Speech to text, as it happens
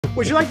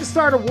Would you like to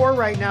start a war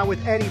right now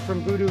with Eddie from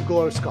Voodoo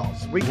Glow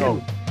Skulls? We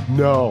can.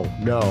 No,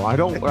 I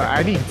don't.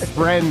 I need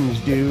friends,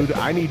 dude.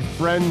 I need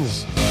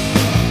friends.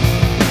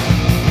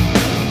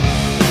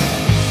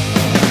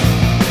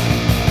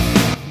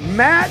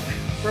 Matt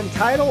from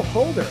Title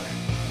Holder.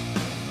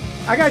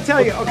 I gotta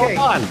tell you, okay,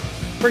 on?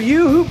 for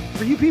you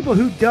people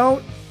who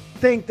don't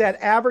think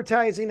that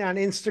advertising on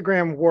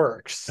Instagram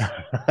works,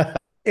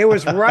 it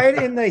was right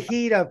in the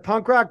heat of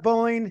Punk Rock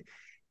Bowling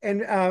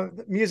and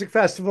music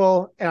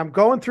festival, and I'm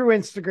going through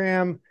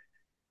Instagram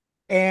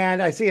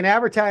and I see an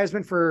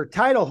advertisement for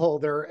Title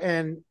Holder,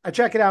 and I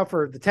check it out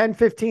for the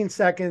 10-15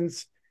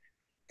 seconds,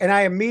 and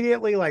I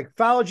immediately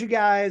followed you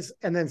guys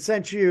and then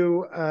sent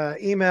you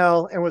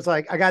email and was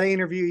like, I got to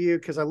interview you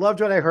because I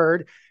loved what I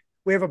heard.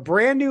 We have a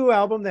brand new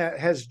album that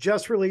has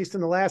just released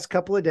in the last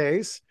couple of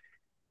days.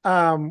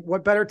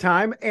 What better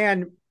time?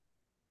 And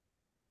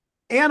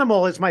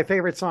Animal is my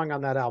favorite song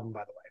on that album,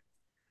 by the way.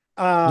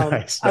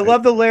 Nice. I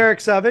love the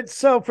lyrics of it.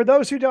 So for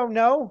those who don't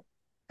know,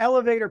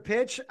 elevator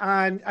pitch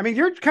on,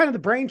 you're kind of the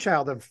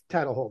brainchild of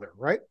Title Holder,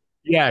 right?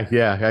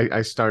 Yeah.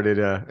 I started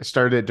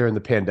it during the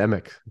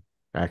pandemic,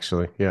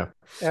 actually. Yeah.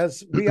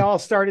 As we all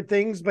started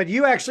things, but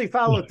you actually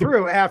followed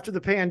through after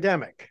the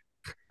pandemic.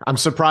 I'm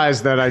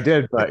surprised that I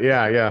did, but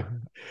yeah.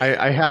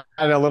 I had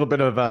a little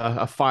bit of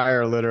a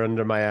fire lit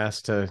under my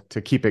ass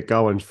to keep it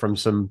going from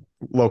some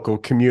local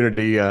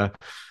community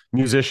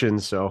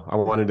musicians. So I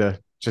wanted to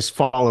just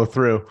follow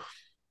through.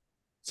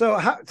 So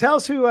tell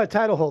us who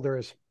Title Holder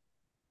is.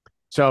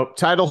 So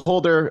Title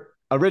Holder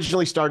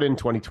originally started in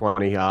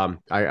 2020.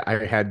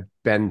 I had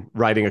been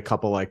writing a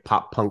couple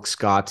pop punk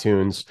ska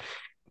tunes,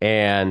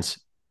 and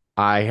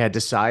I had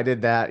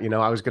decided that,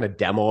 I was going to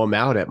demo them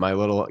out at my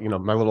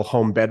little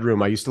home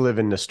bedroom. I used to live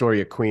in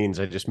Astoria, Queens.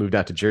 I just moved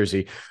out to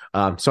Jersey.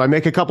 So I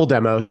make a couple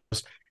demos,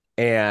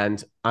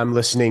 and I'm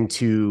listening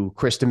to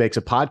Krista Makes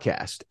a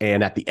Podcast.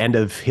 And at the end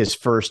of his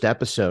first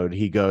episode,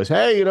 he goes,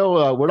 hey,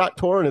 we're not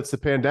touring. It's the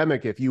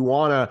pandemic. If you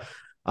want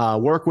to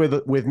work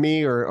with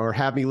me or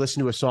have me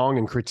listen to a song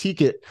and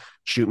critique it,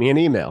 shoot me an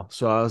email.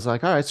 So I was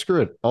like, all right,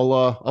 screw it.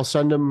 I'll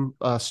send him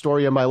a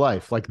story of my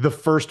life, the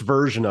first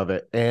version of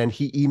it. And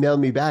he emailed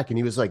me back and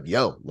he was like,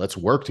 yo, let's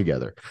work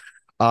together.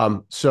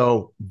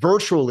 So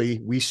virtually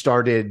we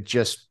started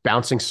just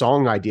bouncing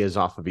song ideas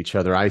off of each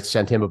other. I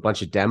sent him a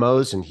bunch of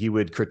demos and he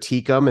would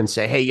critique them and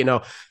say, hey,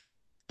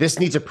 this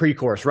needs a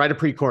pre-chorus, write a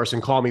pre-chorus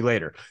and call me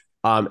later.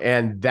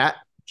 And that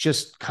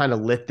just kind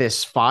of lit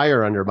this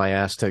fire under my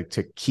ass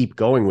to keep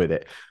going with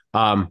it.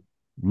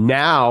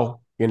 Now,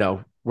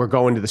 we're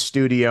going to the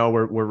studio.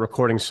 We're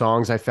recording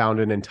songs. I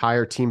found an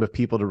entire team of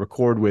people to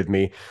record with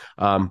me.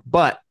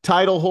 But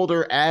Title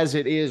Holder, as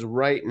it is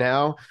right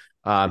now,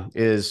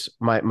 is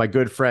my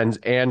good friend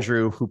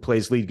Andrew, who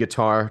plays lead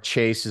guitar.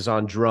 Chase is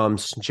on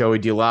drums. Joey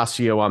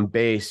DeLacio on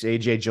bass.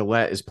 AJ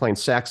Gillette is playing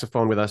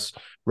saxophone with us.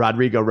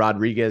 Rodrigo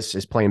Rodriguez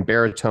is playing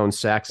baritone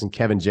sax, and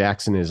Kevin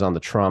Jackson is on the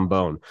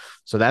trombone.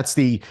 So that's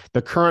the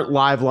current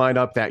live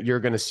lineup that you're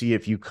going to see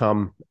if you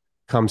come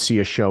see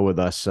a show with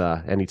us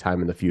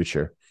anytime in the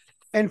future.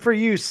 And for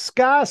you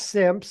ska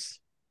simps,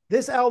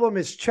 this album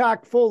is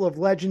chock full of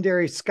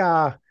legendary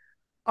ska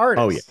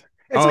artists.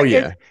 Oh,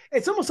 yeah.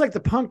 It's almost like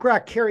the punk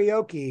rock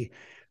karaoke,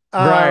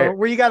 right,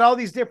 where you got all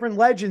these different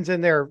legends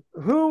in there.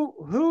 Who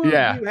do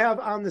you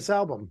have on this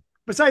album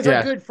besides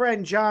our good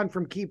friend John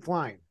from Keep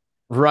Flying?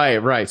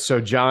 Right.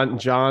 So John,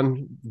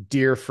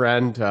 dear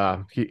friend,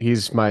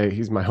 he's my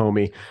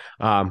homie.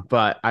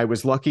 But I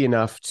was lucky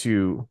enough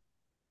to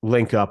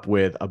link up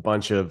with a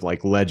bunch of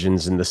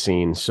legends in the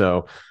scene.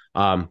 So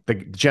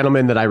the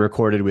gentleman that I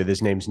recorded with,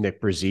 his name's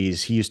Nick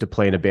Braziz. He used to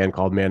play in a band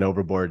called Man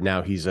Overboard.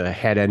 Now he's a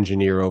head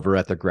engineer over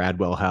at the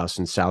Gradwell House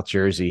in South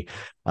Jersey.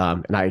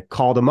 And I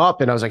called him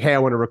up and I was like, hey, I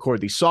want to record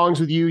these songs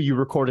with you. You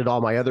recorded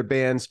all my other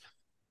bands.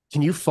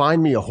 Can you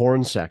find me a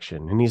horn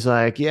section? And he's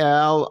like,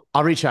 yeah,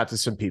 I'll reach out to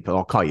some people.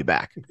 I'll call you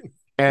back.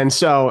 And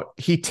so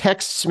he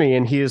texts me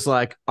and he is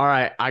like, all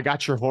right, I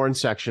got your horn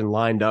section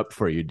lined up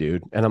for you,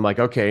 dude. And I'm like,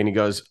 okay. And he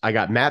goes, I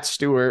got Matt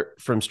Stewart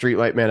from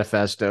Streetlight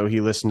Manifesto. He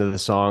listened to the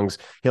songs.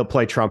 He'll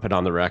play trumpet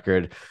on the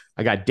record.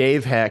 I got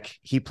Dave Heck.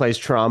 He plays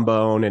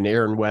trombone, and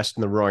Aaron West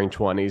in the Roaring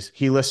Twenties.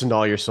 He listened to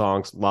all your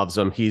songs, loves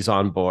them. He's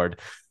on board.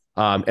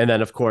 And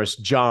then, of course,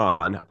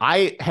 John.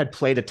 I had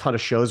played a ton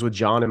of shows with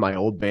John in my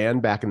old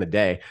band back in the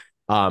day,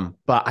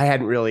 but I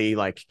hadn't really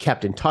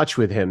kept in touch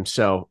with him.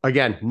 So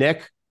again,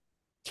 Nick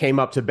came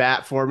up to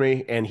bat for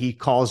me, and he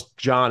calls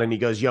John and he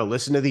goes, yo,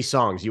 listen to these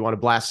songs. You want to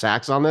blast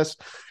sax on this?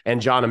 And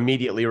John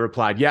immediately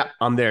replied, yeah,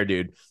 I'm there,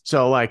 dude.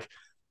 So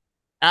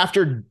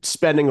after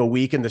spending a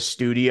week in the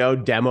studio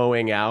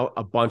demoing out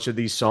a bunch of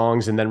these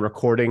songs and then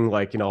recording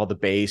all the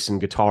bass and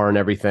guitar and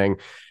everything,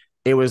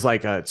 it was a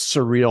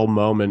surreal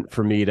moment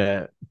for me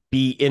to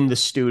be in the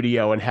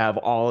studio and have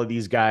all of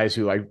these guys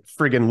who I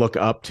friggin' look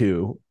up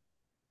to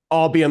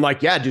all being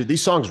like, yeah, dude,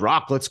 these songs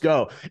rock. Let's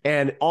go.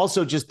 And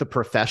also just the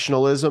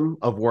professionalism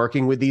of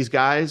working with these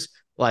guys.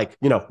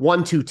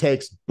 1-2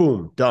 takes,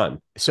 boom, done.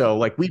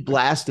 So we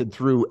blasted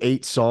through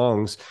 8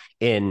 songs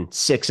in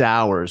 6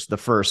 hours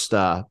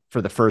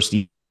for the first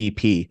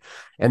EP.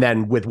 And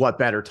then with What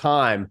Better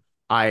Time,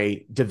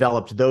 I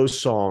developed those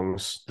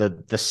songs,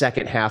 the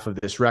second half of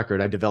this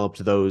record, I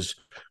developed those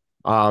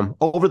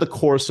over the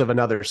course of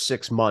another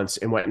 6 months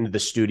and went into the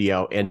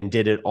studio and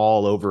did it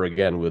all over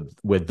again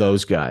with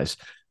those guys.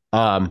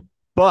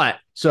 But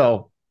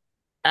so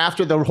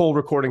after the whole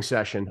recording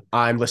session,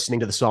 I'm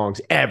listening to the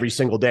songs every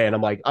single day. And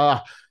I'm like,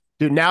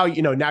 dude, now,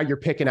 now you're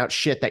picking out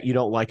shit that you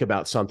don't like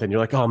about something. You're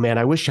like, oh man,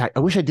 I wish I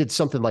did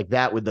something like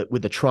that with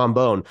the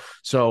trombone.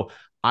 So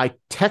I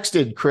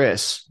texted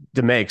Chris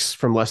DeMakes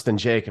from Less Than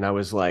Jake. And I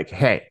was like,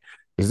 hey,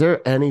 is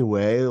there any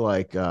way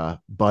like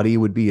Buddy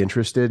would be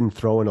interested in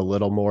throwing a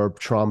little more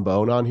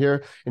trombone on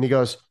here? And he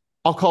goes,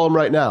 I'll call him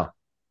right now.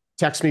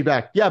 Text me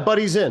back. Yeah,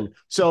 Buddy's in.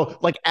 So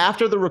like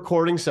after the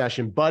recording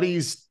session,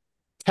 Buddy's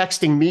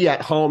texting me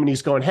at home and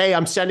he's going, hey,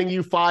 I'm sending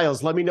you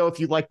files. Let me know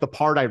if you like the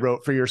part I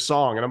wrote for your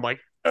song. And I'm like,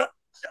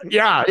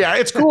 yeah,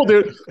 it's cool,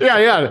 dude.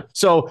 Yeah.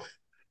 So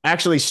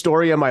actually,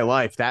 story of my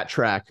life, that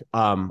track,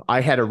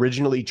 I had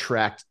originally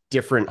tracked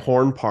different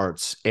horn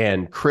parts,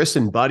 and Chris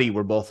and Buddy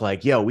were both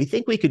like, yo, we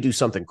think we could do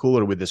something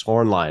cooler with this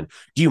horn line.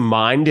 Do you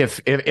mind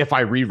if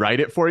I rewrite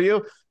it for you?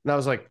 And I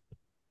was like,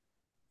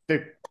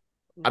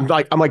 I'm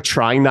like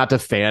trying not to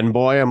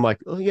fanboy. I'm like,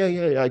 oh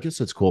yeah, I guess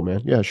that's cool,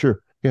 man. Yeah,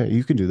 sure. Yeah,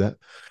 you can do that.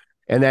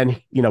 And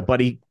then,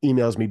 Buddy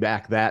emails me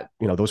back that,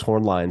 those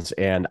horn lines,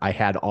 and I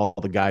had all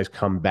the guys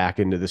come back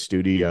into the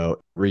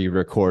studio,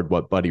 re-record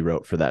what Buddy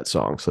wrote for that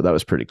song. So that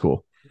was pretty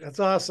cool.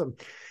 That's awesome.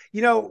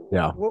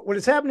 What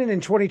is happening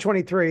in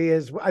 2023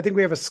 is I think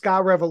we have a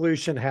ska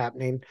revolution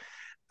happening.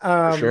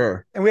 For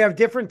sure. And we have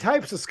different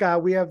types of ska.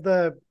 We have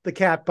the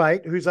Cat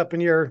Bite, who's up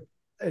in your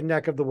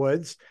neck of the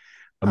woods.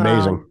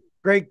 Amazing.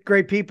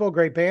 Great people,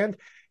 great band.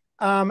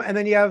 And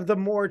then you have the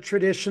more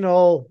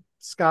traditional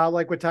ska,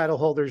 like what Title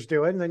Holder's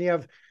doing. And then you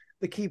have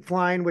the Keep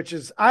Flying, which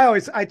is,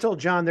 I told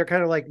John, they're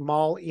kind of like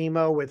mall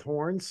emo with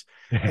horns.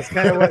 It's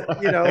kind of what,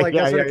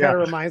 that's what it kind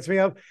of reminds me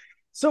of.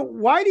 So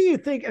why do you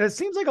think, and it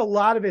seems like a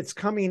lot of it's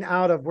coming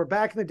out of, where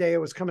back in the day,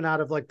 it was coming out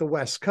of like the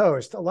West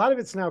Coast. A lot of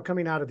it's now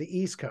coming out of the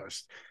East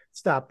Coast.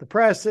 Stop the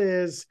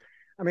Presses.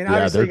 I mean,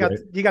 obviously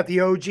you got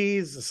the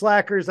OGs, the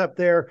Slackers up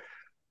there.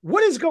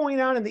 What is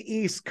going on in the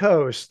East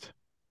Coast?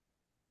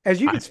 As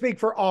you can speak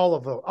for all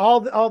of them,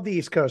 all the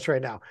East Coast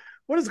right now.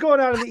 What is going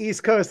on in the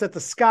East Coast that the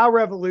ska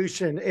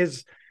revolution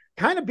is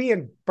kind of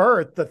being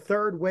birthed? The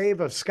third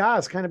wave of ska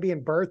is kind of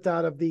being birthed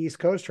out of the East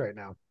Coast right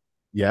now.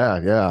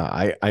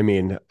 Yeah. I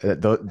mean,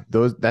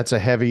 that's a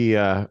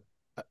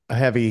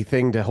heavy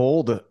thing to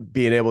hold,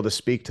 being able to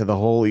speak to the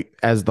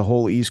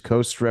whole East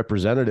Coast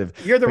representative.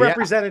 You're the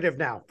representative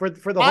now for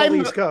the whole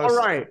East Coast. All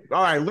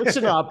right.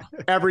 Listen up,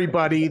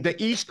 everybody.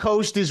 The East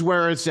Coast is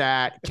where it's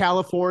at.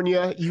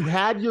 California, you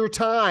had your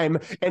time,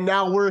 and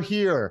now we're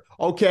here.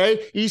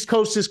 Okay, East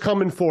Coast is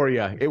coming for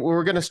you.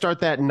 We're going to start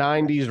that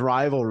 '90s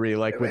rivalry,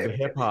 like with the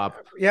hip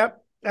hop. Yep.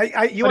 But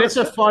it's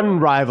a fun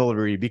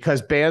rivalry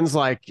because bands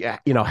like,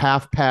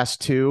 Half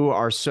Past Two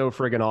are so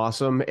friggin'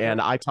 awesome.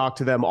 And I talk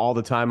to them all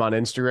the time on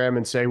Instagram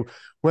and say,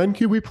 when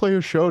can we play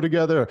a show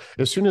together?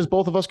 As soon as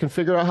both of us can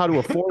figure out how to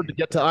afford to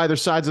get to either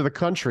sides of the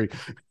country.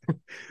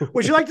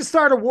 Would you like to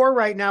start a war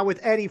right now with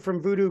Eddie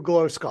from Voodoo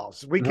Glow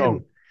Skulls? We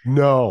can.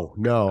 No,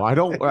 I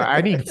don't.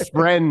 I need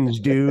friends,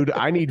 dude.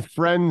 I need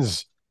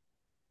friends.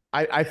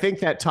 I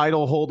think that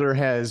Title Holder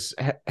has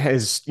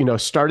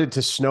started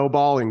to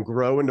snowball and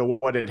grow into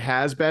what it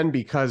has been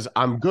because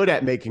I'm good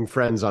at making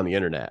friends on the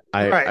internet.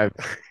 I've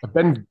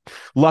been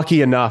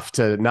lucky enough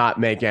to not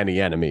make any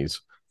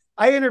enemies.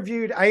 I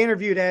interviewed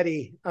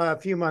Eddie a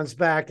few months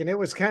back, and it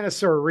was kind of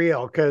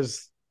surreal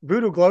because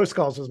Voodoo Glow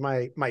Skulls was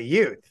my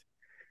youth.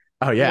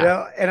 Oh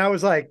yeah, and I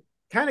was like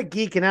kind of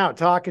geeking out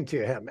talking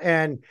to him,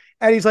 and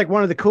Eddie's like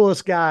one of the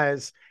coolest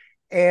guys.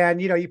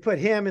 And, you put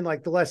him in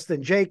like the Less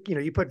Than Jake,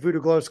 you put Voodoo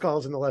Glow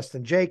Skulls in the Less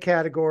Than Jake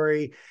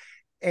category.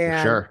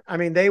 And sure. I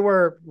mean, they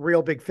were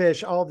real big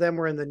fish. All of them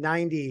were in the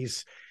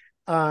 90s.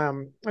 I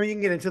mean, you can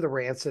get into the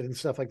Rancid and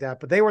stuff like that,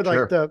 but they were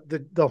like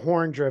the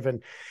horn driven.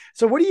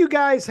 So what do you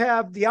guys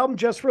have? The album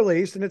just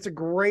released, and it's a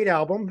great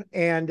album.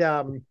 And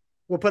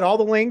we'll put all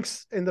the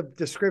links in the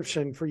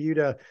description for you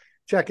to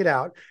check it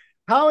out.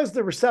 How has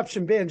the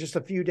reception been just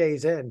a few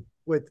days in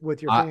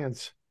with your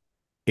fans?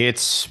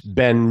 It's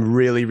been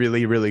really,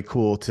 really, really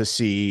cool to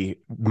see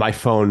my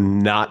phone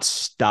not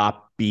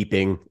stop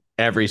beeping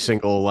every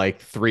single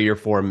 3 or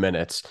 4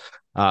 minutes.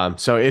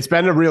 So it's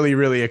been a really,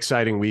 really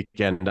exciting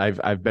weekend.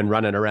 I've been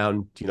running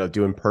around,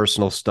 doing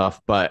personal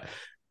stuff, but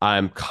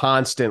I'm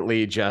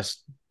constantly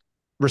just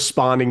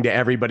responding to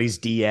everybody's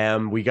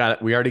DM.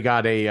 We already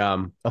got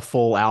a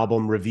full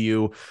album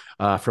review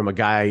from a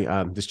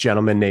guy, this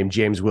gentleman named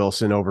James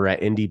Wilson over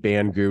at Indie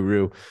Band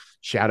Guru.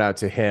 Shout out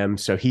to him.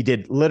 So he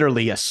did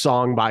literally a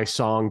song by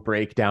song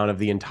breakdown of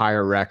the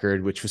entire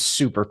record, which was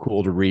super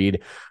cool to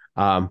read.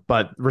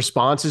 But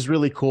response is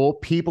really cool.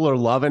 People are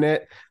loving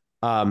it.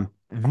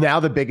 Now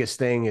the biggest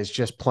thing is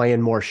just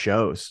playing more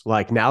shows.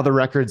 Like now the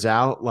record's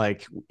out.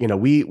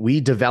 We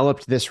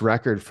developed this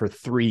record for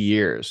 3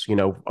 years.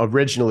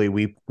 Originally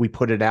we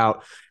put it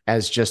out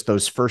as just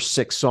those first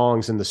 6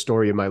 songs in the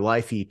Story of My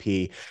Life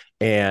EP.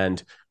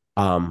 And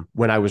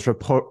when I was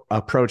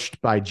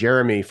approached by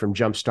Jeremy from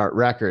Jumpstart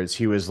Records,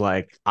 he was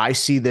like, I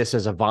see this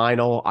as a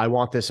vinyl. I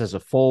want this as a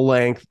full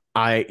length.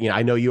 I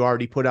know you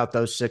already put out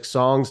those 6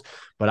 songs,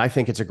 but I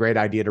think it's a great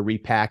idea to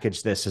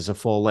repackage this as a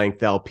full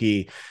length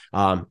LP.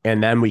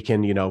 And then we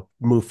can,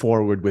 move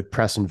forward with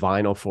pressing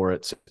vinyl for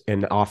it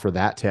and offer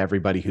that to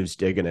everybody who's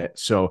digging it.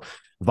 So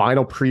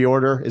vinyl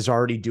pre-order is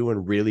already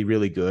doing really,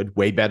 really good,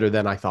 way better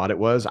than I thought it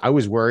was. I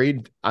was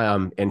worried.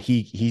 And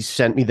he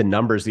sent me the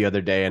numbers the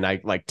other day, and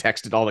I like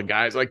texted all the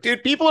guys like,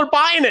 dude, people are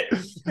buying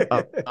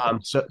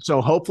it.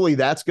 So hopefully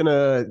that's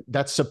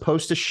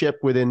supposed to ship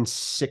within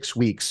 6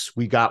 weeks.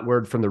 We got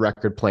word from the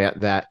record plant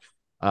that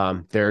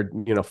they're,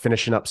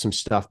 finishing up some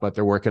stuff, but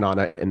they're working on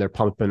it and they're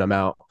pumping them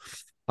out.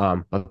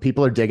 But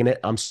people are digging it.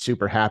 I'm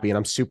super happy, and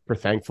I'm super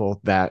thankful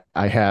that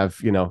I have,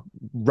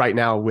 right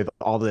now with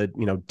all the,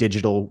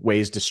 digital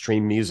ways to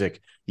stream music,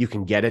 you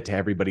can get it to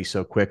everybody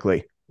so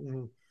quickly.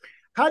 Mm-hmm.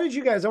 How did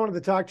you guys, I wanted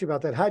to talk to you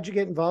about that. How'd you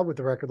get involved with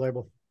the record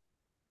label?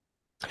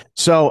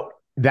 So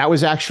that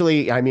was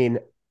actually,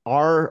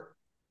 our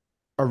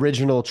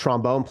original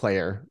trombone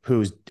player,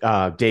 who's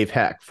Dave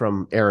Heck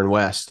from Aaron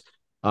West.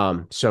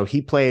 So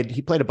he played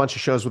a bunch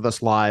of shows with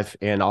us live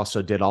and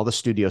also did all the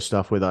studio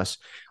stuff with us.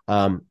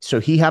 So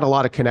he had a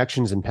lot of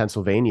connections in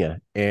Pennsylvania.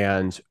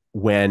 And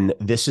when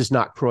This Is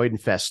Not Croydon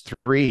Fest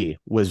 3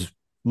 was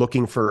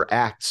looking for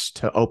acts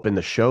to open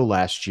the show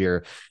last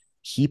year,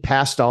 he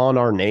passed on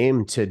our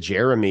name to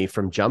Jeremy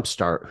from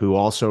Jumpstart, who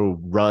also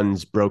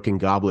runs Broken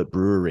Goblet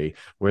Brewery,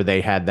 where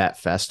they had that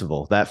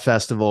festival. That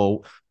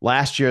festival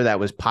last year, that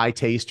was Pie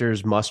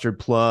Tasters, Mustard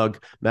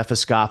Plug,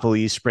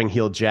 Mephistopheles, Spring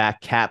Heel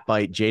Jack,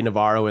 Catbite, Jay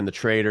Navarro and the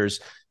Traders,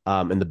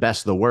 and the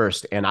Best of the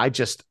Worst. And I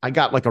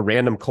got like a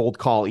random cold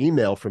call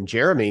email from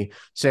Jeremy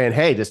saying,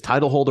 hey, does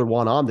Title Holder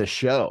want on this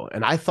show?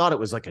 And I thought it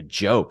was like a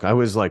joke. I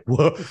was like,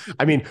 whoa.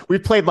 We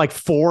played like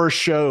 4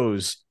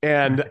 shows,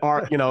 and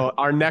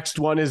our next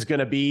one is going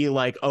to be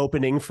like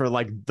opening for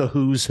like the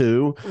who's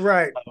who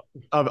right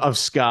of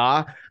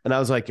ska. And I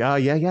was like, oh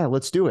yeah,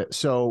 let's do it.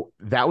 So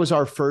that was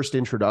our first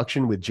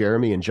introduction with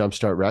Jeremy and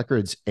Jumpstart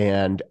Records.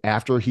 And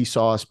after he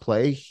saw us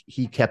play,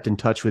 he kept in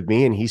touch with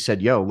me and he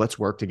said, yo, let's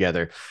work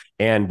together.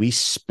 And we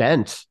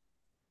spent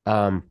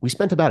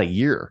about a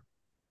year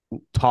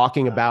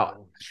talking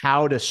about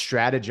how to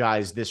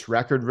strategize this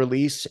record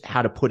release,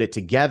 how to put it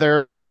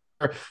together.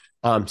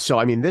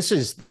 So this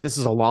is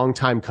a long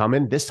time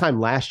coming. This time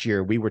last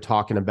year, we were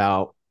talking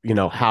about,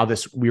 how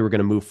we were going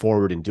to move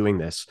forward in doing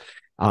this.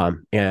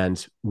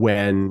 And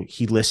when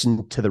he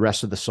listened to the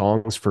rest of the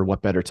songs for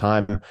What Better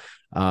Time,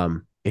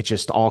 it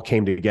just all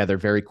came together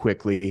very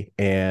quickly.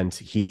 And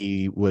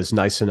he was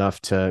nice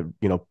enough to,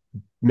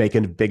 make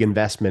a big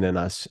investment in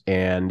us.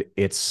 And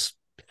it's,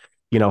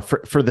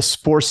 for the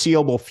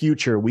foreseeable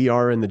future, we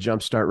are in the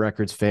Jumpstart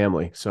Records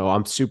family. So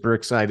I'm super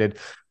excited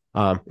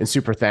and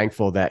super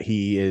thankful that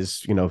he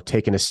is,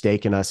 taking a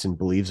stake in us and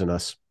believes in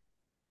us.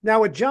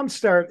 Now with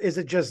Jumpstart, is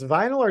it just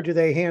vinyl, or do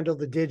they handle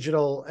the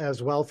digital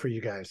as well for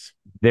you guys?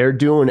 They're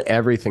doing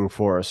everything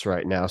for us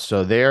right now.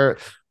 So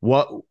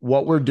what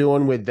we're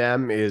doing with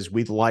them is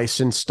we've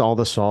licensed all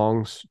the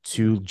songs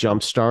to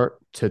Jumpstart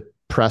to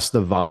press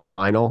the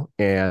vinyl.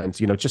 And,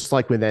 just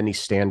like with any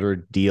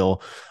standard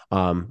deal,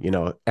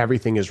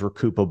 everything is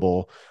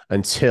recoupable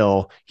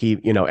until he,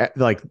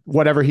 like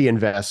whatever he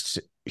invests,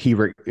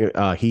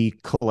 he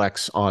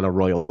collects on a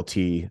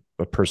royalty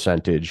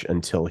percentage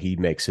until he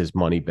makes his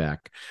money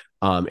back.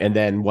 And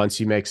then once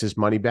he makes his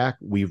money back,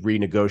 we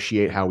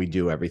renegotiate how we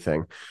do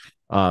everything.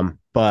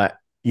 But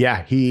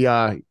yeah, he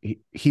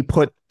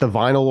put the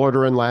vinyl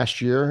order in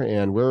last year,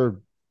 and we're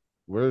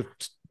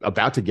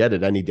about to get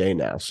it any day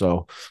now.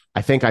 So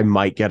I think I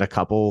might get a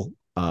couple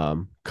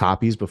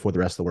copies before the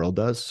rest of the world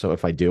does. So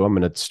if I do, I'm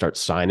going to start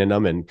signing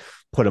them and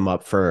put them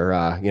up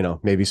for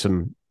maybe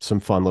some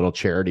fun little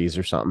charities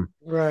or something.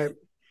 Right.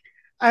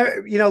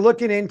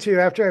 Looking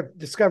into, after I've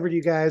discovered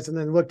you guys and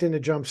then looked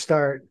into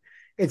Jumpstart,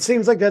 it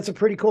seems like that's a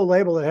pretty cool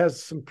label that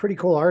has some pretty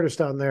cool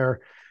artists on there.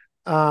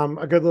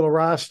 A good little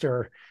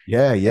roster.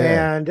 Yeah.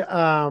 And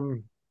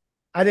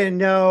I didn't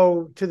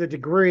know to the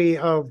degree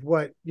of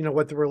what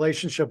the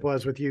relationship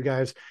was with you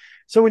guys.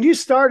 So when you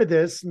started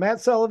this,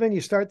 Matt Sullivan, you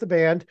start the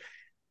band.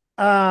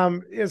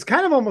 It was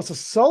kind of almost a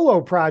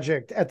solo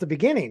project at the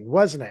beginning,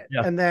 wasn't it?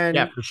 Yeah. And then,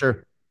 yeah, for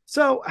sure.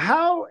 So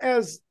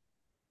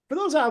for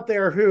those out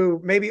there who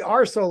maybe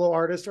are solo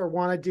artists or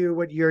want to do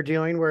what you're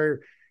doing, where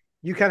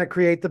you kind of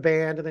create the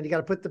band and then you got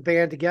to put the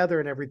band together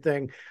and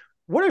everything,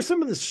 what are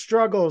some of the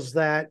struggles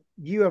that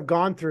you have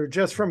gone through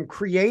just from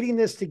creating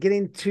this to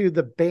getting to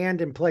the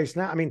band in place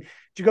now? Did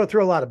you go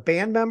through a lot of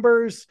band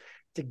members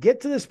to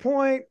get to this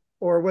point,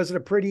 or was it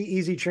a pretty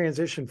easy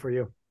transition for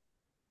you?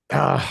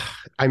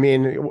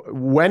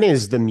 When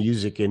is the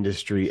music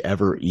industry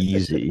ever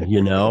easy?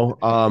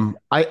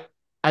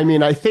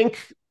 I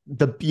think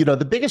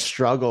the biggest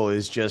struggle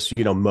is just,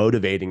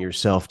 motivating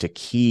yourself to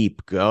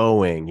keep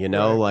going,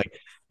 Right. like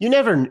you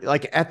never,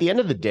 like at the end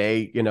of the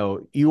day,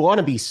 you want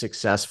to be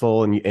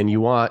successful and you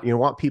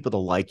want people to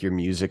like your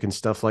music and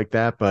stuff like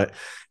that. But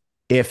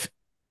if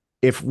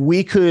if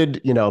we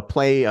could,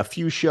 play a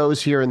few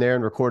shows here and there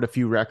and record a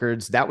few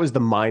records, that was the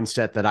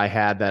mindset that I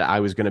had that I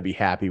was going to be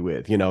happy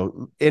with.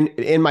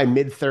 In my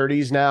mid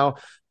 30s now,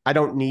 I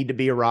don't need to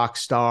be a rock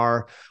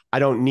star. I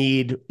don't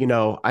need,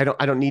 I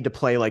don't need to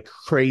play like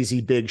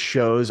crazy big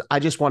shows. I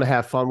just want to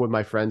have fun with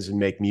my friends and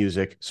make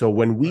music. So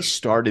when we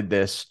started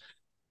this,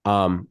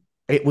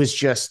 it was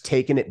just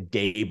taking it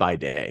day by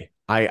day.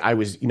 I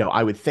was,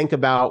 I would think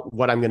about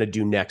what I'm going to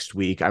do next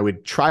week. I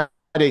would try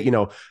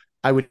to,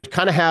 I would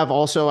kind of have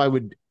also, I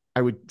would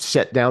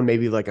set down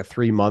maybe like a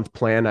 3-month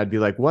plan. I'd be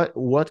like,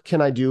 what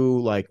can I do?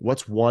 Like,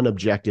 what's one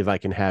objective I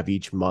can have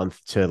each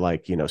month to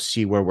like,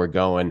 see where we're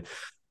going.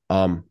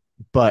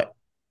 But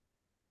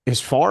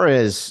as far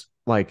as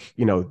like,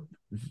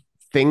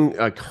 thing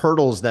like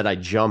hurdles that I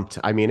jumped,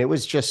 I mean, it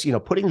was just,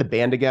 putting the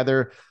band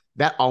together.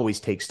 That always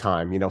takes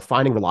time,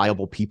 finding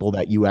reliable people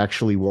that you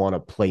actually want to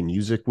play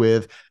music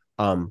with.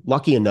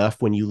 Lucky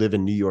enough, when you live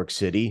in New York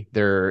City,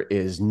 there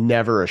is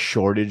never a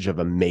shortage of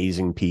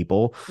amazing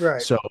people.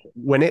 Right. So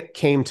when it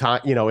came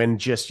time, and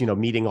just,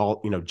 meeting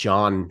all,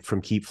 John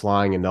from Keep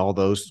Flying and all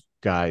those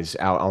guys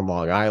out on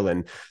Long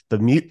Island,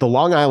 the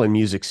Long Island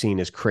music scene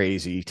is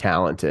crazy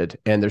talented,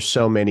 and there's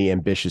so many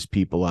ambitious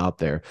people out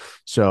there.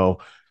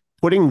 So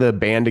putting the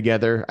band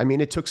together, I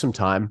mean, it took some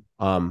time.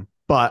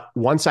 But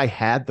once I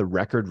had the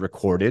record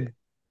recorded,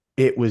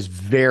 it was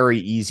very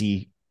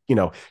easy,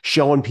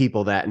 showing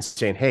people that and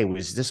saying, hey,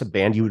 was this a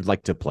band you would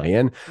like to play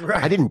in?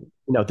 Right. I didn't,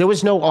 there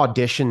was no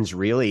auditions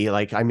really.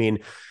 Like, I mean,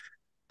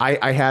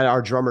 I had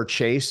our drummer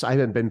Chase. I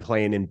haven't been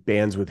playing in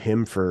bands with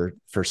him for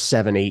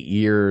 7-8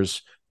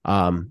 years.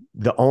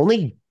 The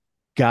only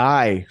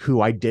guy who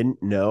I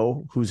didn't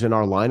know who's in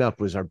our lineup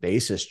was our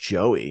bassist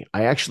Joey.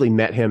 I actually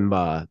met him.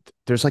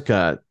 There's like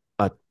a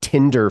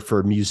Tinder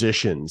for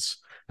musicians.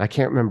 I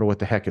can't remember what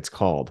the heck it's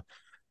called.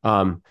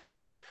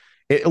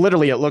 It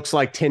looks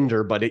like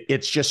Tinder, but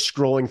it's just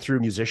scrolling through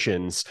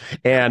musicians.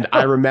 And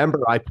I remember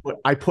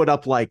I put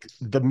up like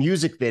the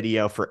music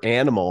video for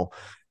Animal,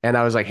 and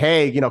I was like,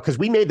 hey, because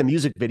we made the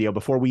music video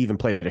before we even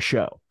played a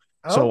show.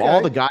 So Okay.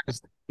 all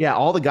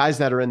the guys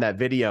that are in that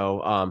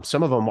video,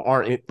 some of them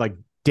aren't like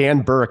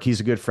Dan Burke. He's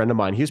a good friend of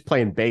mine. He was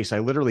playing bass. I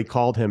literally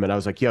called him and I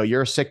was like, yo,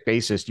 you're a sick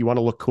bassist. You want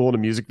to look cool in a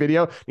music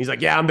video? And he's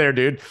like, yeah, I'm there,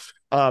 dude.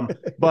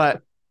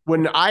 But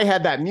when I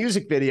had that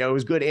music video, it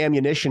was good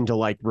ammunition to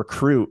like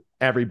recruit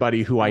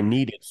everybody who I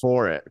needed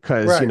for it.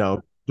 Cause Right.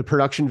 the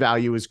production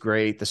value is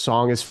great. The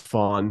song is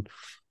fun.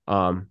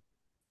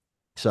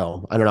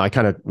 So I don't know. I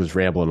kind of was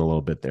rambling a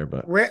little bit there,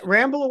 but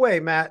Ramble away,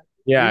 Matt.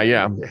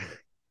 yeah.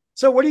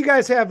 So what do you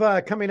guys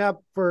have coming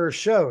up for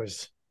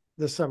shows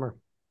this summer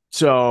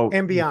So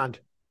and beyond?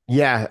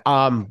 yeah,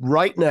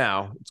 right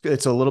now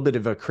it's a little bit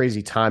of a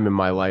crazy time in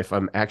my life.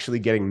 I'm actually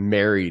getting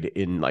married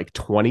in like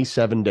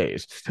 27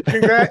 days.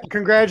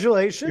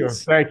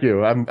 Congratulations. Thank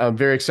you. I'm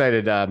very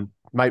excited.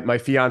 My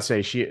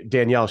fiance,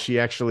 Danielle, she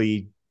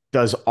actually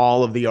does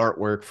all of the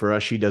artwork for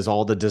us. She does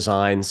all the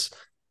designs.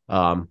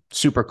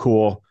 Super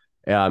cool.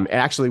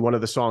 Actually, one of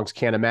the songs,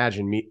 Can't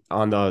Imagine, me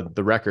on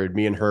the record,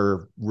 me and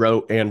her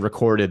wrote and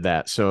recorded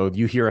that. So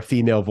you hear a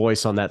female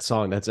voice on that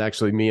song. That's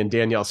actually me and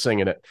Danielle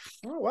singing it.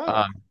 Oh,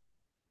 wow.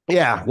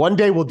 Yeah, one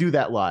day we'll do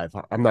that live.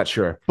 I'm not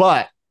sure,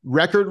 but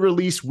record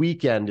release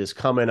weekend is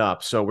coming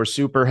up. So we're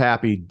super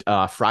happy.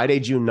 Friday,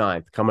 June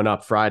 9th, coming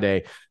up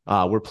Friday.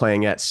 We're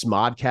playing at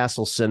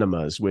Smodcastle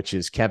Cinemas, which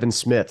is Kevin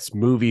Smith's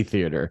movie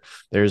theater.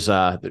 There's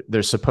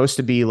supposed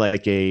to be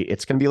like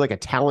it's going to be like a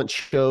talent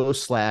show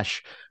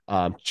slash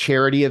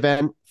charity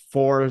event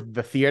for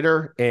the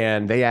theater,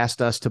 and they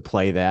asked us to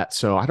play that.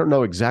 So I don't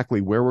know exactly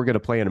where we're going to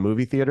play in a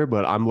movie theater,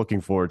 but I'm looking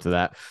forward to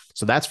that.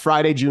 So that's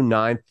Friday, June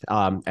 9th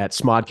at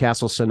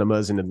Smodcastle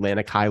Cinemas in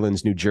Atlantic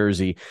Highlands, New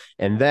Jersey.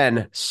 And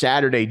then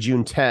Saturday,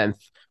 June 10th,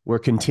 we're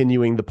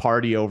continuing the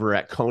party over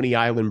at Coney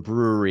Island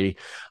Brewery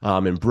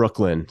in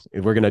Brooklyn.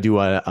 We're going to do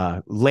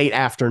a late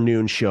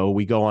afternoon show.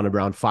 We go on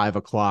around 5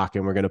 o'clock,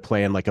 and we're going to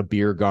play in like a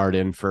beer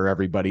garden for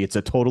everybody. It's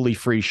a totally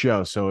free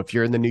show. So if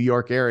you're in the New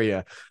York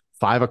area,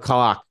 5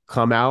 o'clock,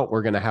 come out.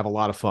 We're going to have a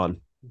lot of fun.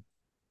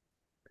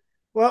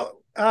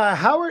 Well,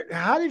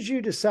 how did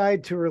you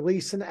decide to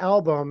release an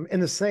album in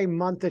the same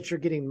month that you're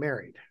getting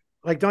married?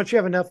 Like, don't you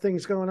have enough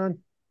things going on?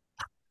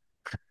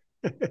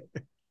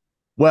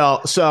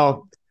 Well,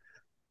 so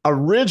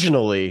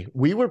originally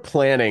we were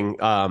planning,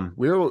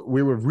 we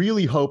were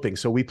really hoping.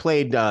 So we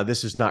played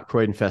This Is Not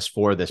Croydon Fest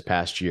 4 this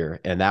past year,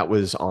 and that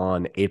was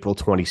on April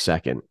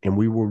 22nd. And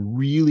we were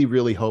really,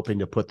 really hoping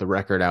to put the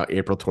record out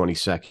April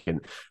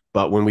 22nd.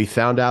 But when we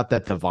found out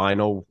that the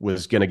vinyl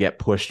was going to get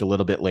pushed a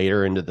little bit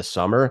later into the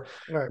summer,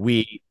 Right.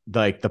 we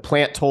like the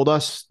plant told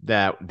us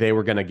that they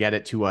were going to get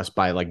it to us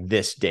by like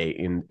this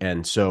date.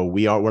 And so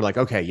we're like,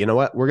 okay, you know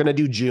what? We're going to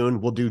do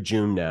June. We'll do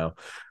June now.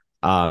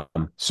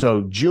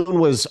 So June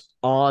was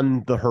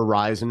on the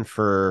horizon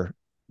for,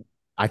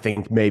 I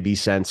think, maybe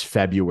since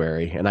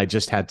February. And I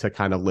just had to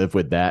kind of live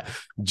with that.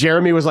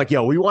 Jeremy was like,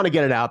 yo, we want to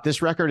get it out.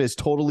 This record is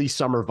totally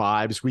summer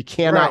vibes. We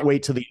cannot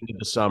wait till the end of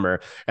the summer.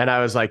 And I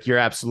was like, you're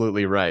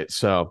absolutely right.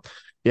 So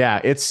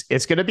yeah, it's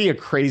going to be a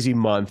crazy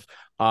month.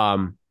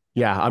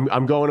 Yeah,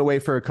 I'm going away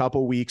for a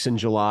couple weeks in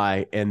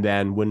July, and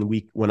then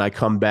when I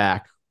come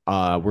back,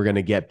 we're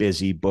gonna get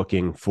busy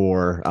booking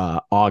for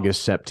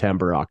August,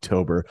 September,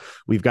 October.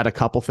 We've got a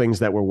couple things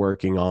that we're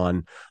working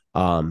on.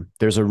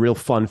 There's a real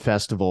fun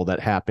festival that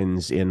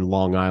happens in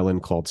Long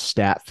Island called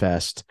Stat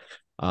Fest.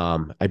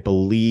 I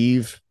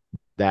believe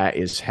that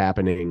is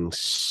happening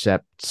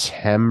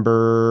September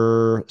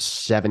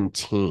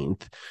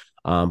 17th.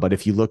 But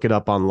if you look it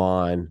up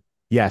online,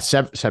 yeah,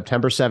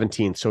 September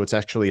 17th. So it's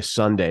actually a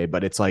Sunday,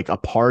 but it's like a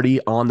party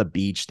on the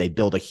beach. They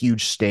build a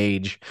huge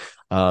stage,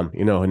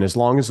 and as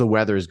long as the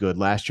weather is good,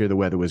 last year the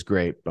weather was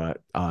great,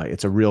 but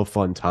it's a real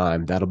fun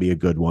time. That'll be a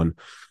good one.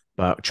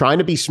 But trying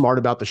to be smart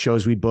about the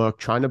shows we book,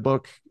 trying to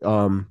book,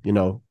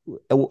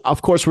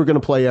 of course we're going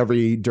to play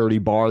every dirty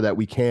bar that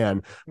we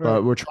can, Right.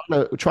 but we're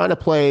trying to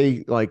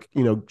play like,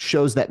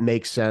 shows that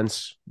make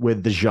sense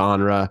with the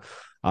genre.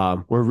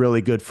 We're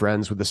really good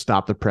friends with the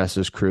Stop the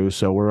Presses crew,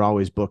 so we're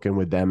always booking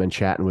with them and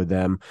chatting with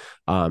them.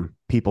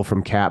 People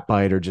from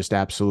Catbite are just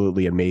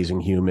absolutely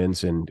amazing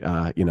humans, and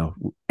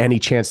any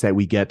chance that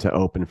we get to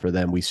open for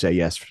them, we say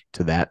yes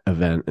to that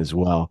event as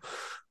well.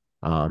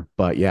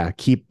 But yeah,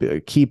 keep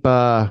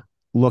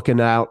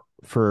looking out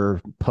for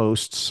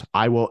posts.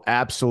 I will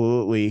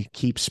absolutely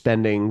keep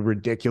spending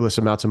ridiculous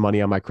amounts of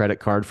money on my credit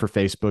card for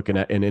Facebook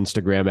and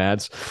Instagram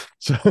ads.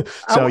 So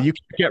I, so you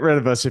can get rid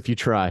of us if you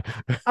try.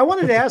 I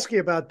wanted to ask you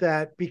about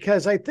that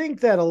because I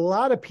think that a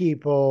lot of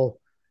people,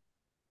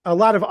 a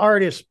lot of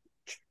artists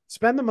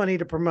spend the money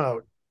to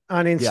promote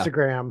on Yeah.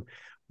 Instagram.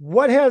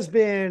 What has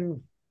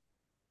been,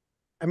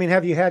 I mean,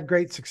 have you had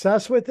great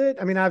success with it?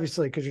 I mean,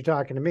 obviously, because you're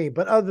talking to me,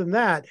 but other than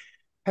that,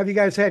 have you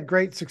guys had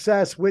great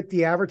success with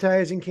the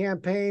advertising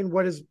campaign?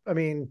 What is, I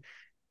mean,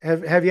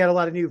 have you had a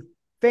lot of new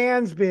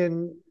fans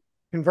been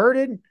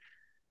converted?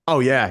 Oh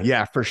yeah,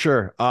 yeah, for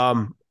sure.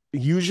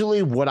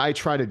 Usually what I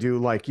try to do,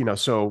 like,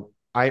 so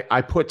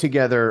I put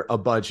together a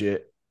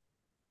budget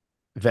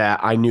that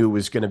I knew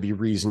was going to be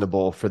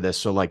reasonable for this.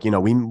 So like,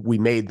 we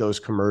made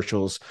those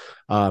commercials.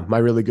 My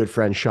really good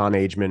friend Sean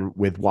Ageman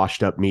with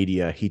Washed Up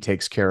Media, he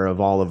takes care of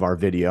all of our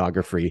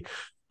videography.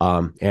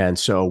 And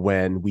so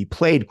when we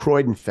played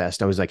Croydon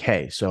Fest, I was like,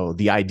 hey, so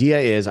the idea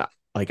is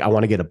like I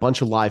want to get a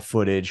bunch of live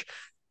footage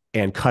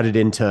and cut it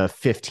into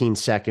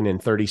 15-second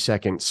and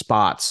 30-second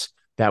spots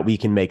that we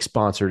can make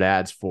sponsored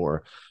ads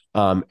for.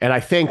 And I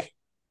think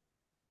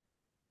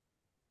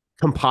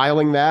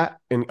compiling that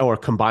or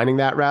combining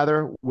that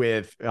rather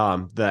with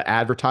the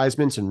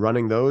advertisements and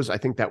running those, I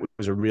think that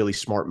was a really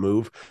smart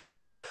move.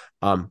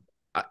 I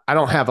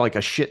don't have like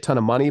a shit ton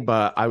of money,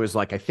 but I was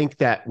like, I think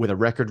that with a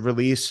record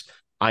release,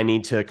 I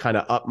need to kind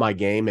of up my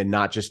game and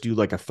not just do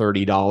like a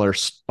 $30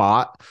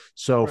 spot.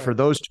 So for Right.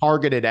 those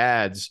targeted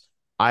ads,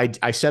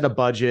 I set a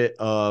budget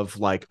of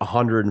like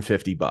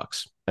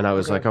 $150. And I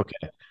was Okay. like,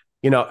 okay,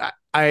 you know,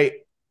 I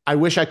I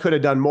wish I could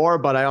have done more,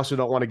 but I also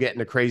don't want to get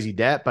into crazy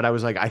debt. But I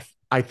was like,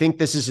 I think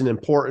this is an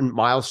important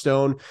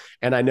milestone.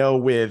 And I know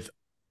with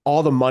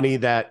all the money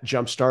that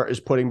Jumpstart is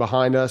putting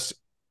behind us,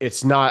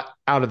 it's not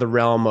out of the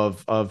realm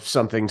of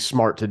something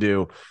smart to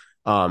do.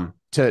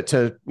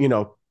 To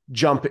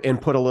jump and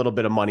put a little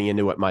bit of money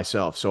into it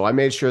myself. So I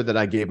made sure that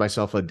I gave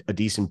myself a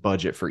decent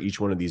budget for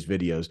each one of these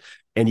videos.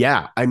 And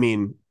yeah, I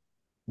mean,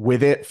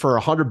 with it for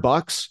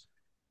 $100,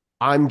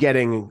 I'm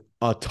getting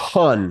a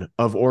ton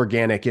of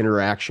organic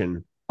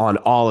interaction on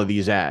all of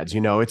these ads.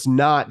 It's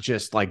not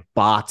just like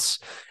bots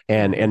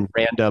and Mm-hmm. and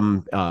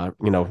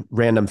random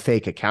random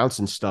fake accounts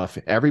and stuff.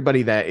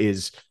 Everybody that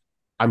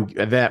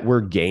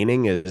we're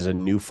gaining as a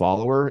new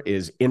follower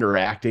is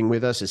interacting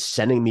with us, is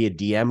sending me a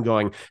DM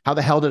going, how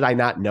the hell did I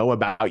not know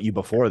about you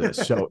before this?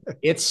 So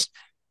it's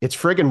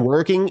friggin'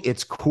 working.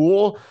 It's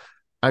cool.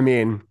 I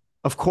mean,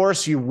 of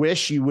course you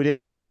wish you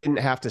didn't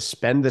have to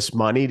spend this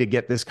money to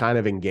get this kind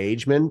of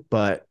engagement,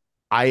 but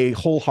I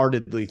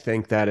wholeheartedly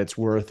think that it's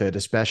worth it,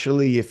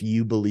 especially if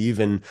you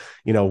believe in,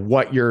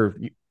 what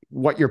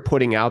you're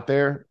putting out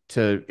there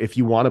if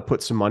you want to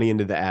put some money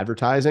into the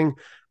advertising.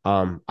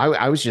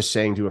 I was just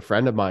saying to a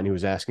friend of mine who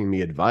was asking me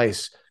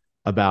advice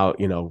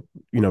about,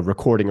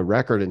 recording a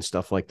record and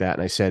stuff like that.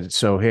 And I said,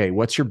 so, hey,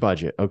 what's your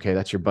budget? Okay,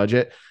 that's your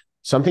budget.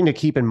 Something to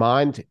keep in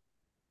mind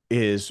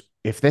is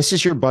if this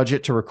is your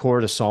budget to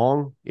record a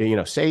song,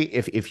 say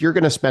if you're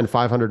going to spend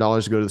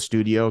 $500 to go to the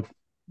studio,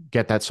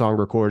 get that song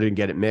recorded and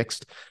get it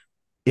mixed,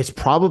 it's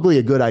probably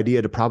a good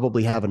idea to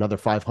probably have another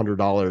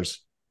 $500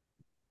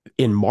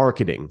 in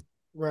marketing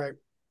Right.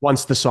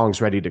 once the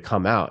song's ready to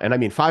come out. And I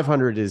mean,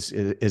 500 is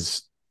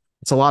it's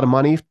a lot of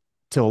money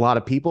to a lot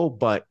of people,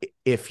 but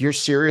if you're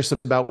serious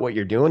about what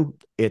you're doing,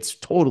 it's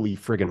totally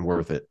friggin'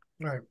 worth it.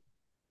 Right.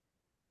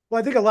 Well,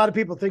 I think a lot of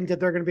people think that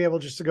they're going to be able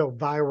just to go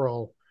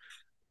viral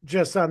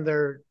just on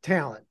their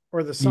talent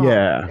or the song,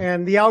 Yeah.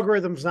 and the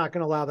algorithm's not going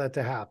to allow that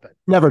to happen.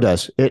 Never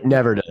does. It Yeah.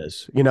 never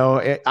does.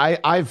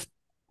 I've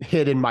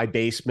hid in my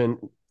basement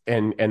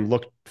and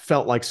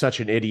felt like such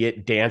an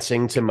idiot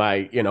dancing to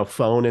my,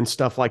 phone and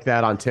stuff like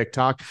that on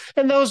TikTok.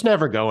 And those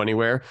never go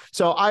anywhere.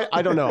 So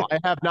I don't know. I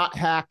have not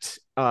hacked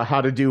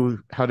how to do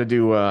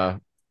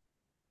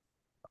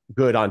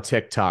good on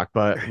TikTok,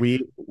 but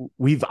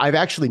I've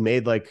actually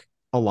made like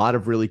a lot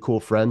of really cool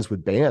friends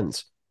with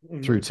bands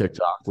through Mhm.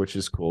 TikTok, which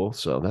is cool.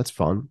 So that's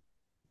fun.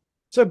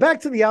 So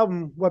back to the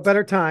album, What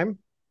Better Time?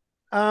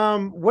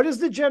 What is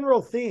the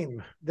general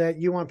theme that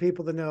you want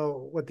people to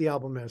know what the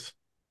album is?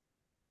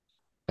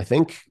 I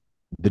think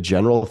the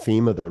general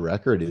theme of the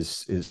record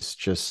is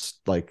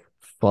just like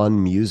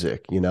fun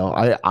music.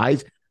 I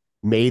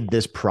made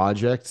this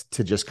project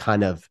to just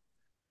kind of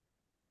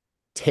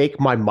take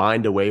my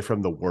mind away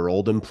from the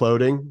world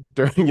imploding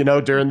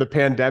during the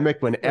pandemic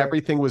when Right.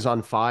 everything was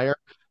on fire.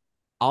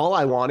 All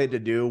I wanted to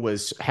do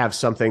was have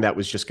something that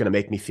was just going to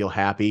make me feel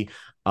happy.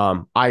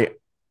 I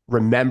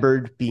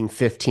remembered being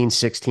 15,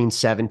 16,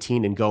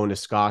 17 and going to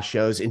ska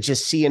shows and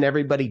just seeing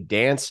everybody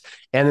dance.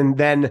 And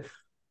then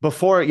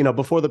before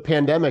the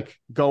pandemic,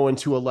 going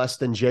to a Less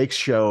Than Jake's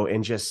show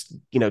and just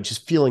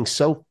feeling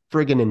so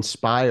friggin'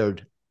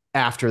 inspired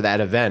after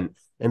that event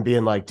and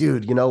being like,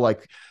 dude,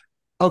 like,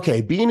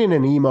 okay, being in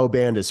an emo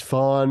band is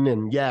fun.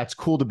 And yeah, it's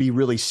cool to be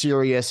really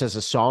serious as a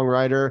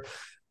songwriter.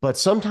 But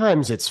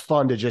sometimes it's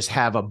fun to just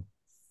have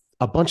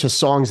a bunch of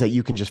songs that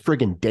you can just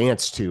friggin'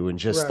 dance to and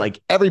just Right. like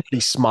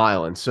everybody's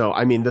smiling. So,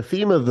 I mean, the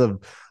theme of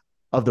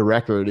the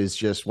record is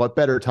just what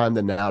better time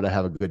than now to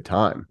have a good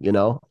time.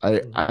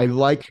 I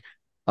like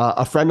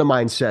a friend of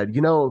mine said,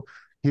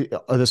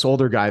 this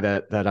older guy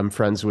that I'm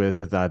friends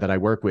with, that I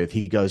work with,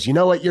 he goes, you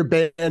know what your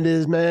band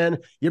is, man?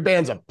 Your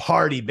band's a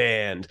party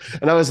band.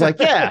 And I was like,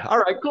 yeah, all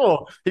right,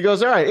 cool. He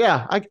goes, all right,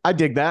 yeah, I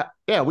dig that.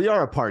 Yeah, we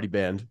are a party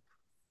band.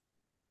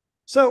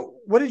 So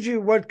what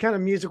kind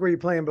of music were you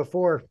playing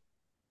before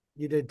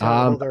you did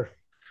Tower Um, Holder?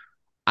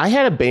 I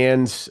had a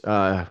band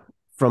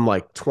from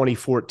like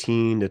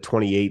 2014 to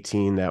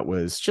 2018 that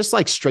was just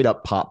like straight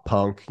up pop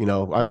punk.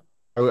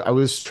 I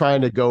was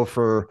trying to go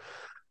for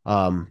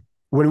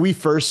when we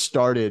first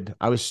started,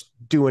 I was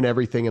doing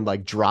everything in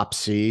like drop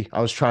C.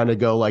 I was trying to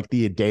go like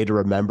the A Day to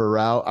Remember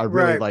route. I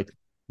really Right. like,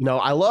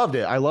 I loved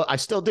it. I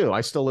still do. I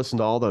still listen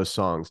to all those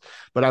songs,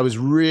 but I was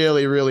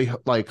really, really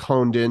like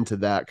honed into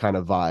that kind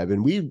of vibe.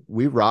 And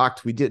we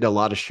rocked. We did a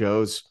lot of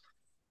shows.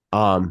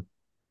 Um,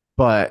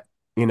 but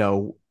you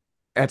know,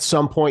 at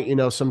some point,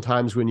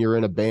 sometimes when you're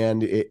in a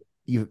band,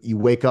 you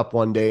wake up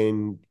one day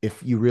and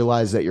if you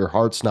realize that your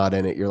heart's not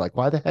in it, you're like,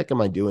 why the heck am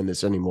I doing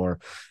this anymore?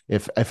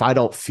 If I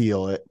don't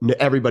feel it,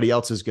 everybody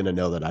else is going to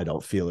know that I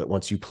don't feel it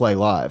once you play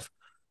live.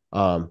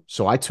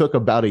 So I took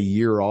about a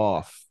year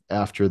off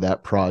after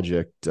that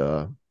project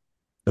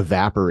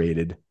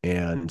evaporated,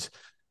 and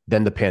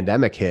then the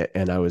pandemic hit,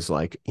 and I was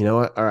like, you know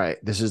what, all right,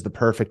 this is the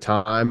perfect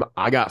time.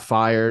 I got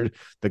fired,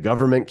 the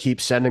government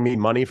keeps sending me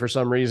money for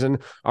some reason.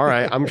 All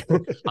right,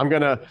 I'm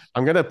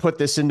gonna put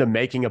this into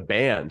making a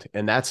band,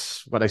 and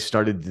that's what I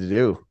started to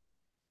do.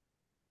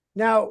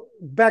 Now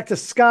back to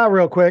ska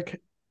real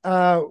quick.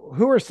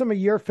 Who are some of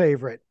your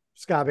favorite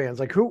ska bands?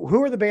 Like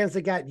who are the bands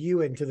that got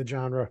you into the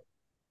genre?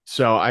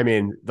 So I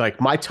mean,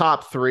 like my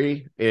top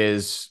three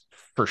is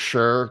for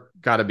sure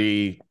got to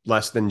be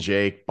Less Than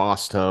Jake,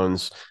 Boss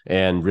Tones,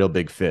 and Real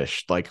Big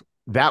Fish. Like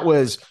that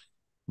was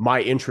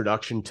my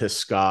introduction to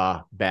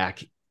ska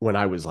back when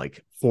I was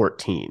like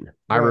 14.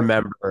 I Right.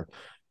 remember,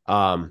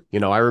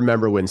 I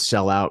remember when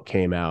Sell Out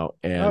came out,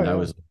 Oh and I yeah.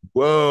 was,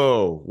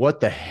 whoa, what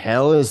the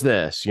hell is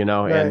this? And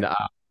Right.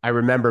 I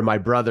remember my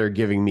brother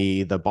giving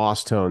me the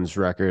Boss Tones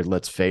record,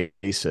 Let's Face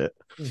It.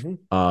 Mm-hmm.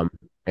 Um,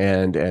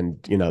 and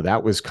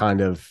that was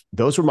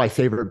those were my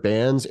favorite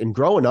bands. And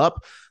growing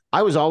up,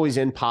 I was always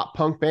in pop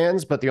punk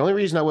bands, but the only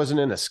reason I wasn't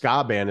in a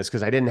ska band is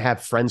because I didn't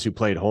have friends who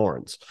played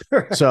horns.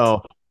 Right.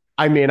 So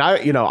I mean,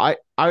 I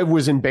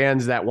was in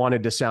bands that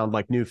wanted to sound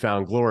like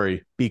Newfound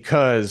Glory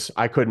because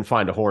I couldn't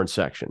find a horn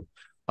section.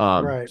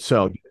 Right.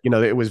 So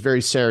it was very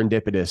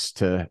serendipitous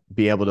to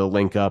be able to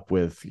link up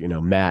with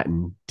Matt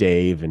and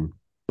Dave and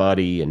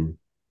Buddy and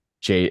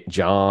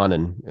John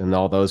and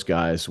all those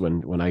guys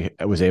when I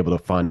was able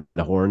to find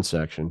the horn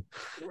section.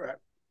 Right.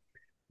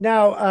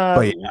 Now,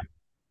 But yeah,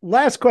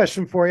 last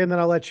question for you, and then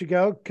I'll let you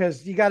go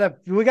because we got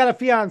a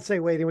fiance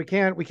waiting. We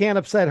can't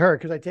upset her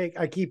because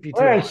I keep you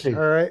too where is long.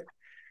 All she? right.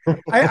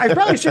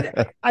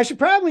 I should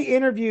probably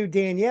interview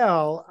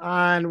Danielle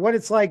on what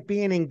it's like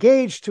being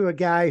engaged to a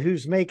guy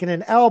who's making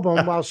an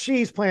album while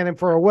she's planning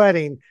for a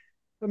wedding.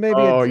 But maybe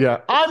Oh it's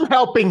yeah, I'm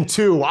helping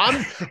too.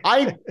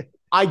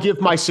 I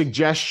give my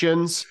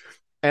suggestions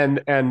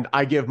and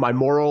I give my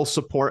moral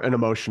support and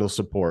emotional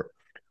support.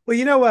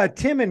 well,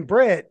 Tim and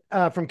Britt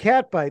from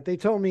Catbite, they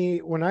told me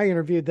when I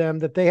interviewed them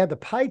that they had the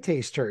pie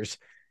tasters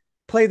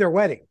play their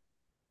wedding.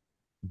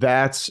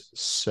 That's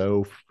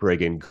so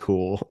friggin'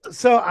 cool.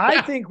 So I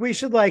Yeah. think we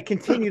should like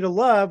continue to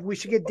love. We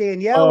should get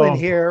Danielle in Oh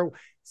here,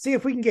 see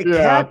if we can get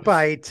yeah.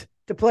 Catbite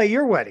to play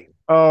your wedding.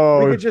 We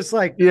Oh could just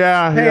like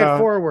yeah, pay it yeah.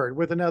 forward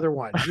with another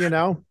one.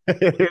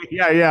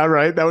 Yeah, yeah,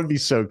 right. That would be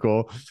so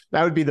cool.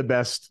 That would be the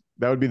best.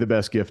 That would be the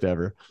best gift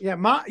ever.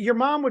 Yeah, your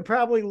mom would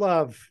probably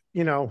love,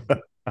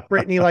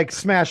 Brittany like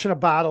smashing a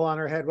bottle on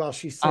her head while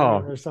she's singing Oh,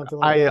 or something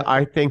like I that.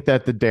 I think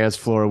that the dance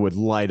floor would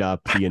light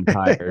up the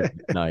entire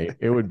night.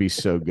 It would be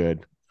so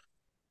good.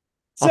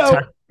 I'll So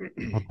text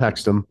I'll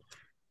text him.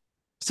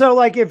 So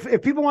like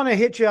if people want to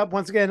hit you up,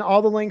 once again,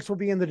 all the links will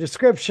be in the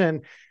description.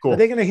 Are Cool.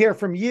 they going to hear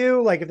from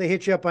you? Like if they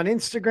hit you up on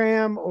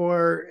Instagram,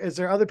 or is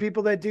there other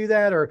people that do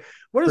that? Or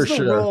what For is the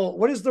sure. role?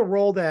 What is the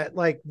role that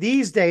like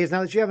these days,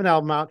 now that you have an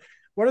album out,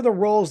 what are the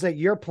roles that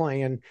you're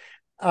playing?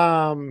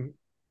 Um,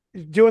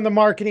 Doing the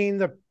marketing,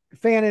 the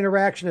fan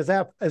interaction, is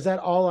that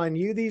all on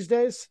you these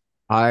days?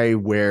 I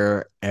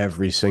wear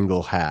every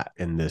single hat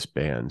in this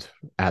band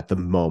at the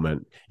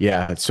moment.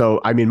 Yeah. So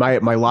I mean, my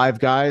live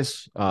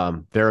guys,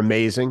 they're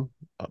amazing,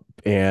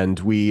 and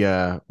we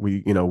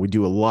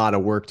do a lot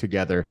of work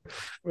together.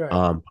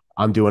 Right.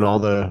 I'm doing all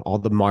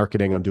the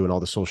marketing, I'm doing all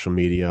the social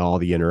media, all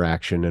the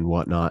interaction and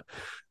whatnot.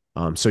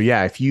 So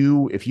yeah, if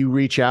you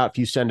reach out, if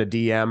you send a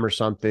DM or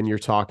something, you're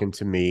talking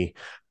to me.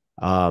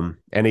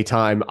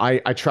 Anytime.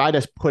 I try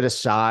to put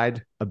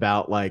aside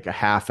about like a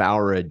half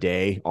hour a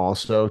day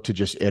also to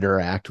just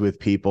interact with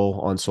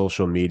people on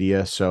social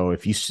media. So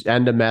if you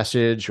send a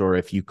message or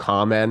if you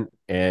comment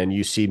and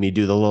you see me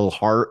do the little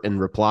heart and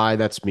reply,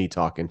 that's me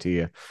talking to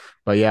you.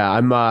 But yeah,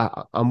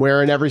 I'm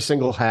wearing every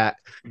single hat.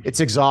 It's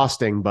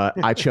exhausting,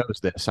 but I chose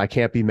this. I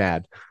can't be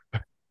mad.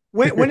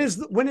 When is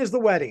the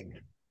wedding?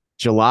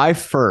 July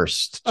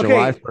 1st.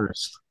 July Okay.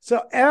 1st.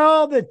 So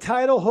all the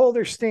title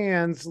holder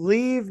stands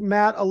leave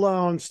Matt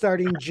alone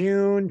starting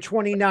June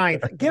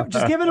 29th.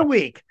 Just give it a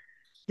week.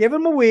 Give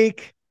him a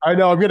week. I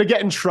know I'm gonna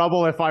get in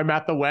trouble if I'm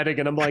at the wedding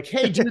and I'm like,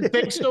 hey, dude,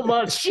 thanks so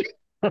much.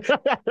 You're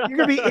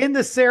gonna be in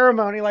the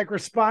ceremony, like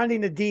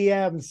responding to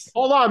DMs.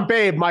 Hold on,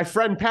 babe. My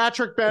friend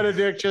Patrick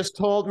Benedict just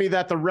told me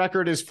that the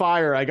record is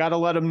fire. I gotta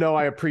let him know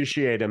I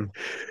appreciate him.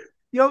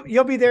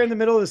 You'll be there in the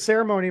middle of the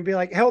ceremony and be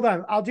like, hold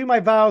on, I'll do my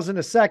vows in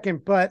a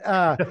second, but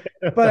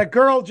a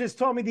girl just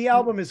told me the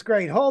album is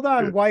great. Hold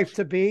on, wife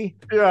to be.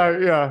 Yeah.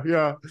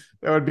 That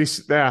would be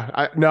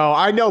yeah. No,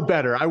 I know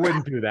better. I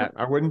wouldn't do that.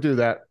 I wouldn't do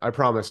that. I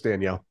promise,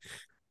 Danielle.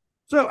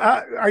 So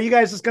are you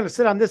guys just gonna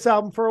sit on this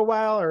album for a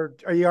while, or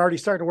are you already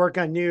starting to work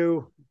on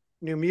new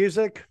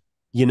music?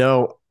 You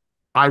know,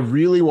 I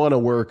really want to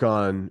work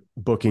on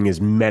booking as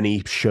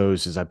many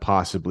shows as I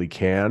possibly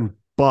can,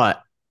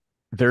 but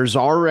there's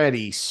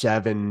already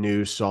 7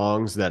 new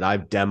songs that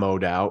I've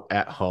demoed out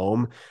at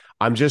home.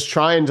 I'm just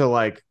trying to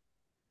like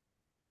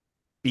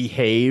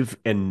behave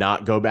and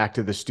not go back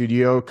to the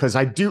studio because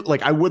I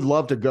would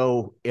love to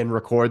go and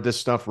record this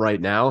stuff right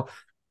now.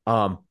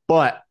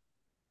 But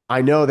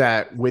I know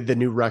that with the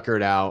new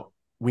record out,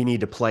 we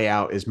need to play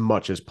out as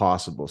much as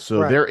possible.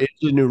 So Right. there is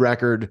a new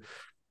record.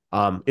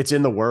 It's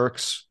in the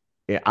works.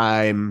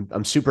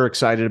 I'm super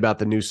excited about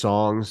the new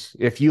songs.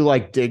 If you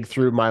like dig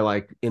through my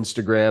like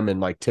Instagram and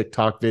like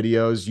TikTok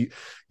videos,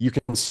 you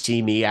can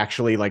see me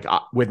actually like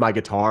with my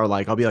guitar.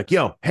 Like I'll be like,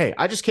 yo, hey,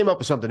 I just came up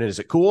with something. Is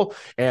it cool?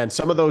 And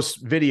some of those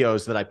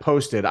videos that I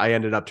posted, I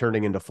ended up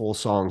turning into full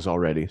songs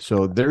already.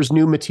 So there's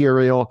new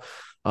material.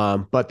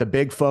 But the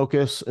big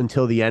focus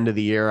until the end of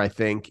the year, I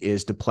think,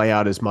 is to play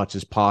out as much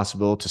as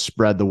possible, to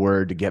spread the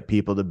word, to get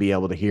people to be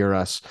able to hear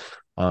us,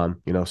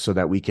 so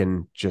that we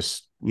can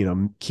just,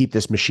 keep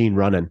this machine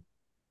running.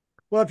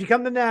 Well, if you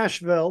come to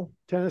Nashville,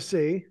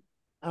 Tennessee,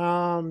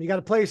 you got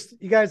a place.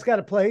 You guys got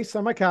a place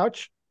on my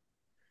couch.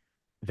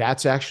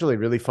 That's actually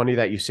really funny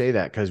that you say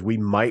that because we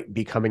might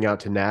be coming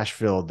out to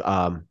Nashville.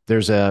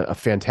 There's a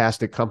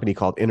fantastic company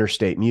called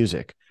Interstate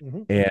Music,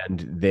 Mm-hmm.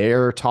 and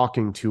they're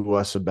talking to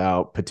us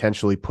about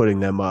potentially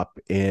putting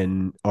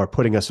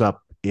us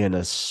up in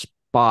a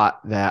spot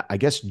that I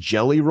guess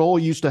Jelly Roll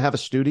used to have a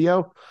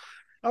studio,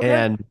 Okay.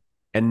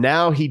 and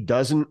now he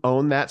doesn't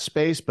own that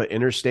space, but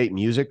Interstate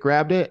Music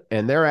grabbed it,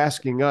 and they're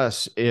asking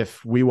us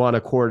if we want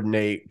to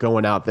coordinate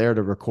going out there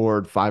to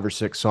record 5 or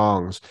 6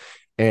 songs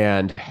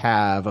and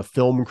have a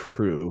film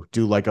crew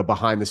do like a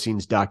behind the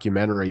scenes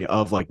documentary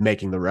of like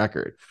making the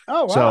record.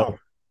 Oh So wow.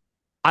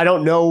 I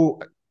don't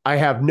know. I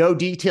have no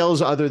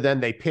details other than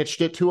they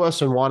pitched it to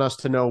us and want us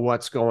to know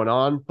what's going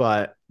on.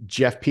 But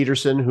Jeff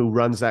Peterson, who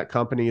runs that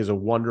company, is a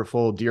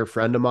wonderful, dear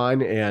friend of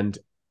mine. And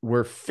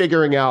we're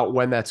figuring out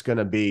when that's going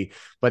to be.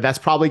 But that's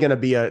probably going to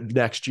be a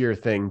next year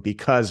thing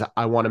because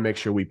I want to make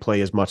sure we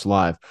play as much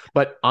live.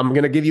 But I'm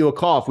going to give you a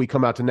call if we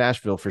come out to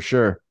Nashville for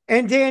sure.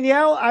 And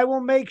Danielle, I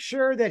will make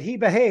sure that he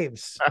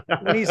behaves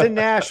when he's in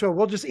Nashville.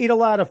 We'll just eat a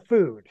lot of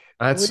food.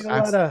 We'll eat a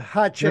lot That's of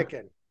hot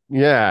chicken.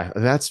 Yeah,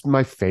 that's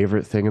my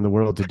favorite thing in the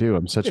world to do.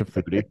 I'm such a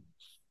foodie.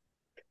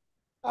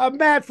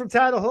 Matt from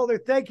Title Holder,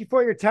 thank you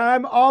for your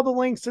time. All the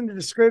links in the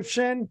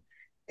description.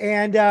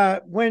 And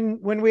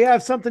when we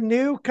have something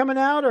new coming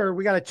out, or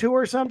we got a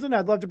tour or something,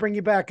 I'd love to bring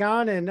you back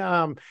on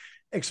and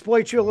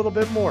exploit you a little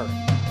bit more.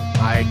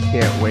 I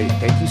can't wait.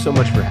 Thank you so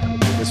much for having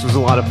me. This was a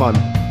lot of fun.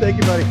 Thank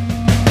you, buddy.